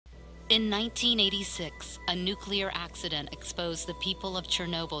In 1986, a nuclear accident exposed the people of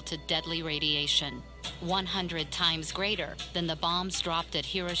Chernobyl to deadly radiation, 100 times greater than the bombs dropped at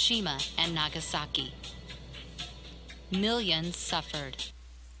Hiroshima and Nagasaki. Millions suffered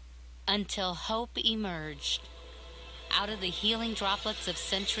until hope emerged out of the healing droplets of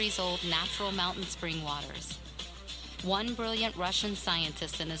centuries-old natural mountain spring waters. One brilliant Russian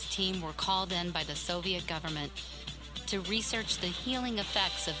scientist and his team were called in by the Soviet government to research the healing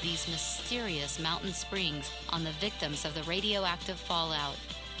effects of these mysterious mountain springs on the victims of the radioactive fallout.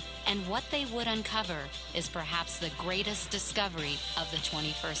 And what they would uncover is perhaps the greatest discovery of the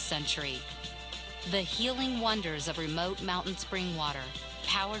 21st century: the healing wonders of remote mountain spring water,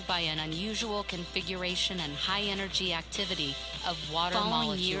 powered by an unusual configuration and high-energy activity of water molecules.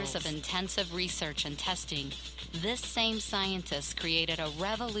 Following years of intensive research and testing, this same scientist created a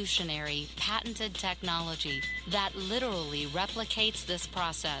revolutionary, patented technology that literally replicates this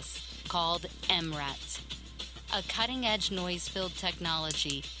process, called MRET. A cutting-edge noise-filled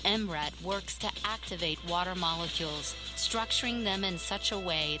technology, MRET works to activate water molecules, structuring them in such a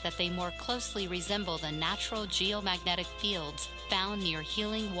way that they more closely resemble the natural geomagnetic fields found near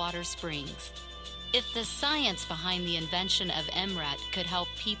healing water springs. If the science behind the invention of MRET could help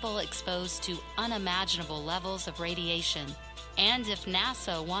people exposed to unimaginable levels of radiation, and if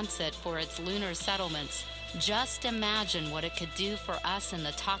NASA wants it for its lunar settlements, just imagine what it could do for us in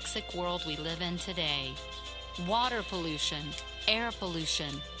the toxic world we live in today. Water pollution, air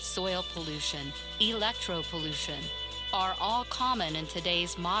pollution, soil pollution, electropollution are all common in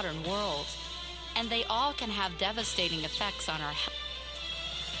today's modern world, and they all can have devastating effects on our health.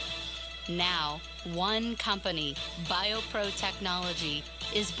 Now, one company, BIOPRO Technology,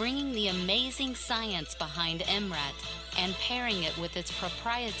 is bringing the amazing science behind MRET and pairing it with its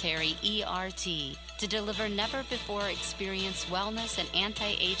proprietary ERT to deliver never-before-experienced wellness and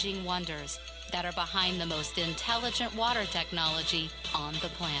anti-aging wonders that are behind the most intelligent water technology on the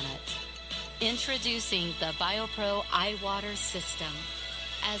planet. Introducing the BIOPRO iWater system.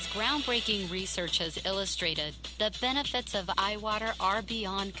 As groundbreaking research has illustrated, the benefits of iWater are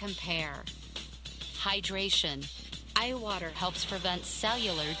beyond compare. Hydration. iWater helps prevent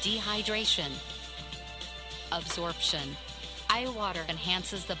cellular dehydration. Absorption. iWater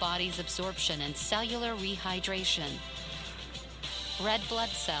enhances the body's absorption and cellular rehydration. Red blood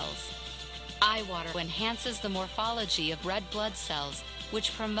cells. iWater enhances the morphology of red blood cells,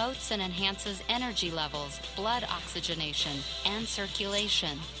 which promotes and enhances energy levels, blood oxygenation, and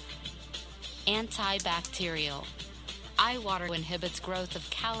circulation. Antibacterial. iWater inhibits growth of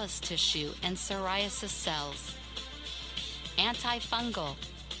callus tissue and psoriasis cells. Antifungal.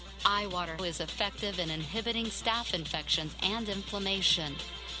 iWater is effective in inhibiting staph infections and inflammation.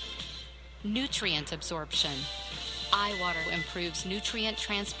 Nutrient absorption. iWater improves nutrient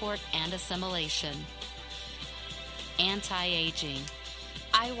transport and assimilation. Anti-aging.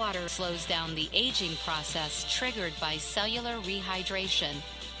 iWater slows down the aging process triggered by cellular rehydration.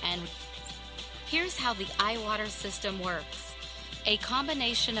 And here's how the iWater system works. A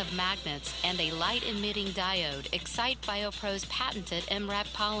combination of magnets and a light-emitting diode excite BIOPRO's patented MRET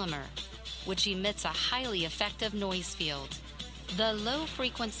polymer, which emits a highly effective noise field. The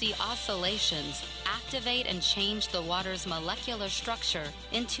low-frequency oscillations activate and change the water's molecular structure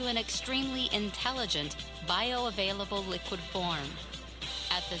into an extremely intelligent, bioavailable liquid form.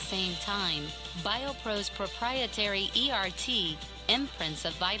 At the same time, BIOPRO's proprietary ERT imprints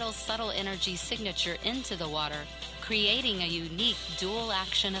a vital subtle energy signature into the water, creating a unique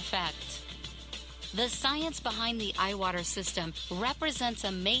dual-action effect. The science behind the iWater system represents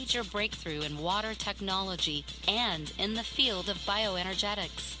a major breakthrough in water technology and in the field of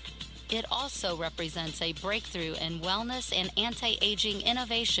bioenergetics. It also represents a breakthrough in wellness and anti-aging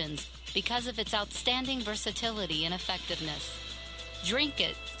innovations because of its outstanding versatility and effectiveness. Drink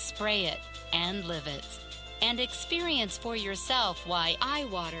it, spray it, and live it. And experience for yourself why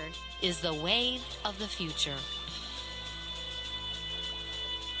iWater is the wave of the future.